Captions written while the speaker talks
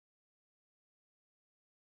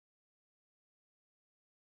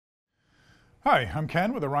Hi, I'm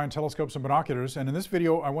Ken with Orion Telescopes and Binoculars, and in this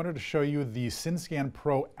video I wanted to show you the SynScan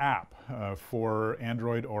Pro app for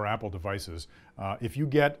Android or Apple devices. If you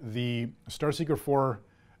get the Starseeker 4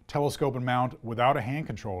 telescope and mount without a hand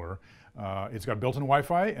controller, it's got built-in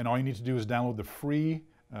Wi-Fi, and all you need to do is download the free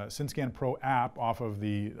SynScan Pro app off of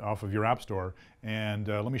your app store, and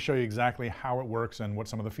let me show you exactly how it works and what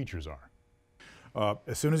some of the features are.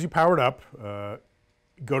 As soon as you power it up,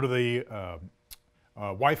 go to the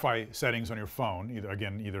Wi-Fi settings on your phone,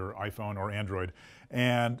 either iPhone or Android,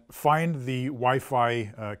 and find the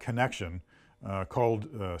Wi-Fi connection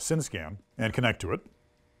called SynScan and connect to it.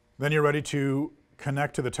 Then you're ready to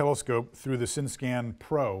connect to the telescope through the SynScan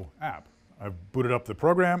Pro app. I've booted up the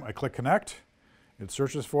program, I click connect, it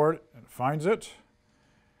searches for it, it finds it,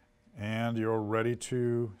 and you're ready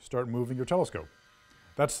to start moving your telescope.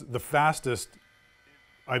 That's the fastest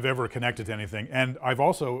I've ever connected to anything, and I've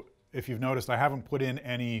also, if you've noticed, I haven't put in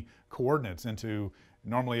any coordinates into,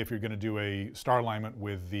 normally if you're going to do a star alignment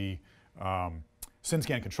with the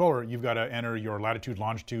SynScan controller, you've got to enter your latitude,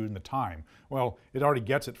 longitude, and the time. Well, it already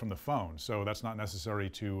gets it from the phone, so that's not necessary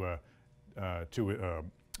to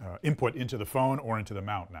input into the phone or into the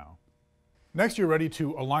mount now. Next, you're ready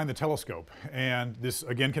to align the telescope, and this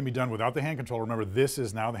again can be done without the hand controller. Remember, this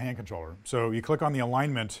is now the hand controller. So you click on the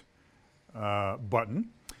alignment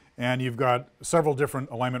button, and you've got several different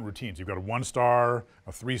alignment routines. You've got a 1-star,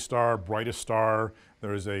 a 3-star, brightest star.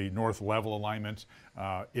 There's a north level alignment.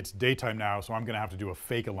 It's daytime now, so I'm going to have to do a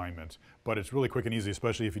fake alignment. But it's really quick and easy,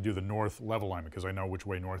 especially if you do the north level alignment, because I know which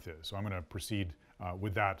way north is. So I'm going to proceed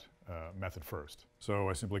with that method first. So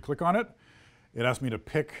I simply click on it. It asks me to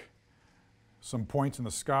pick some points in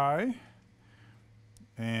the sky.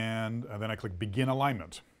 And then I click Begin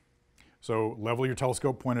Alignment. So level your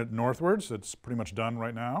telescope, point it northwards. It's pretty much done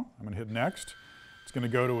right now. I'm going to hit next. It's going to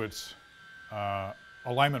go to its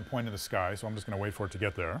alignment point in the sky, so I'm just going to wait for it to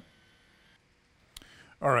get there.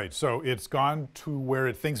 All right, so it's gone to where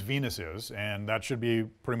it thinks Venus is, and that should be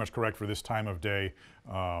pretty much correct for this time of day.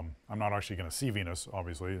 I'm not actually going to see Venus,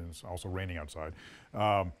 obviously, and it's also raining outside.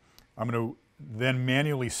 I'm going to then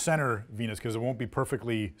manually center Venus, because it won't be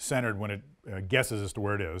perfectly centered when it guesses as to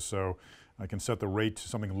where it is. So I can set the rate to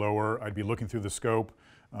something lower. I'd be looking through the scope,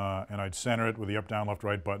 and I'd center it with the up, down, left,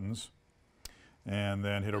 right buttons. And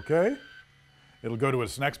then hit OK. It'll go to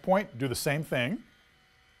its next point, do the same thing.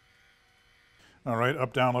 All right,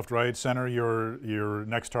 up, down, left, right, center your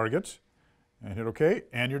next target, and hit OK,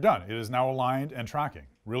 and you're done. It is now aligned and tracking.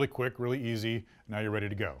 Really quick, really easy. Now you're ready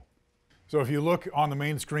to go. So if you look on the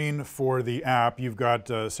main screen for the app, you've got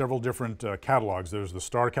several different catalogs. There's the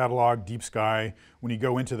star catalog, deep sky. When you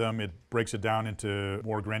go into them, it breaks it down into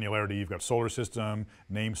more granularity. You've got solar system,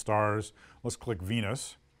 name stars. Let's click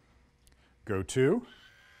Venus. Go to.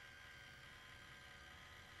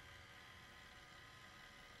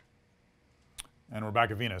 And we're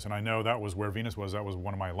back at Venus. And I know that was where Venus was. That was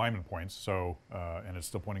one of my alignment points. So, and it's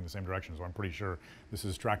still pointing the same direction. So I'm pretty sure this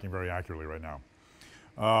is tracking very accurately right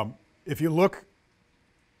now. If you look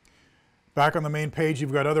back on the main page,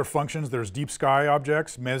 you've got other functions. There's deep sky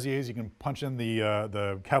objects, Messiers. You can punch in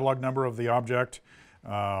the catalog number of the object.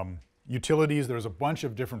 Utilities, there's a bunch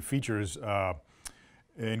of different features,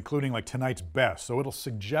 including like tonight's best. So it'll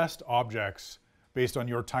suggest objects based on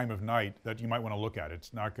your time of night that you might want to look at.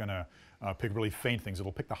 It's not going to pick really faint things.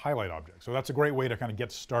 It'll pick the highlight objects. So that's a great way to kind of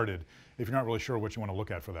get started if you're not really sure what you want to look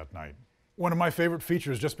at for that night. One of my favorite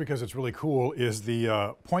features, just because it's really cool, is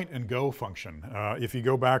the point and go function. If you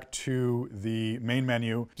go back to the main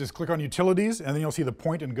menu, just click on Utilities, and then you'll see the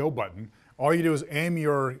point and go button. All you do is aim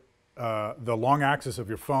the long axis of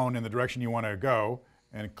your phone in the direction you want to go,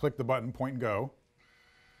 and click the button, point and go,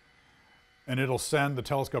 and it'll send the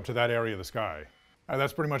telescope to that area of the sky.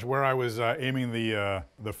 That's pretty much where I was aiming the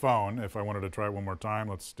phone. If I wanted to try it one more time,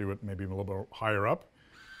 let's do it maybe a little bit higher up.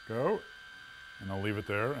 Go. And I'll leave it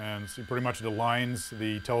there, and see, pretty much it aligns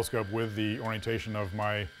the telescope with the orientation of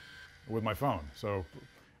my phone. So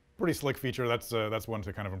pretty slick feature. That's one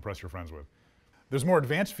to kind of impress your friends with. There's more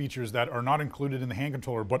advanced features that are not included in the hand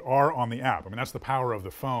controller but are on the app. I mean, that's the power of the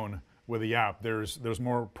phone with the app. There's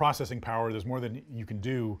more processing power. There's more than you can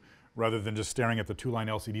do rather than just staring at the 2-line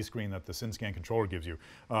LCD screen that the SynScan controller gives you.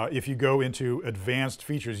 If you go into advanced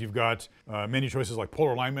features, you've got menu choices like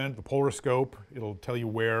polar alignment, the polar scope. It'll tell you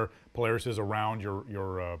where Polaris is around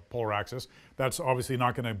your polar axis. That's obviously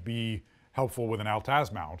not going to be helpful with an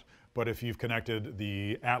Altaz mount, but if you've connected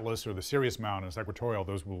the Atlas or the Sirius mount and it's equatorial,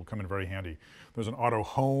 those will come in very handy. There's an auto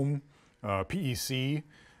home, PEC,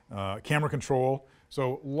 camera control.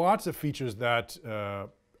 So lots of features that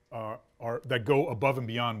that go above and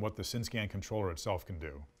beyond what the SynScan controller itself can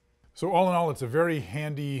do. So all in all, it's a very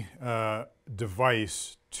handy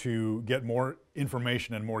device to get more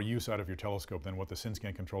information and more use out of your telescope than what the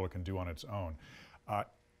SynScan controller can do on its own.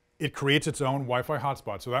 It creates its own Wi-Fi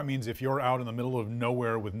hotspot, so that means if you're out in the middle of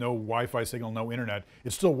nowhere with no Wi-Fi signal, no internet,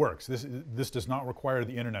 it still works. This does not require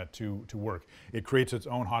the internet to work. It creates its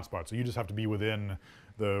own hotspot, so you just have to be within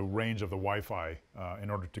the range of the Wi-Fi in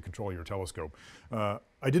order to control your telescope. I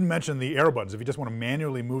didn't mention the arrow buttons. If you just want to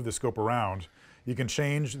manually move the scope around, you can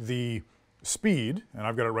change the speed, and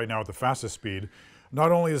I've got it right now at the fastest speed.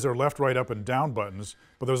 Not only is there left, right, up, and down buttons,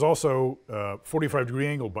 but there's also 45-degree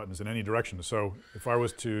angle buttons in any direction. So if I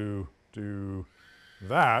was to do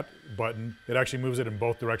that button, it actually moves it in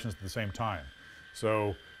both directions at the same time.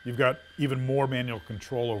 So you've got even more manual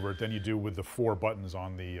control over it than you do with the 4 buttons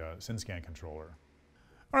on the SynScan controller.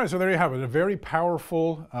 All right, so there you have it. A very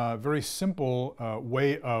powerful, very simple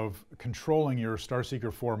way of controlling your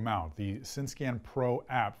Starseeker 4 mount, the SynScan Pro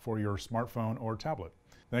app for your smartphone or tablet.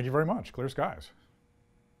 Thank you very much. Clear skies.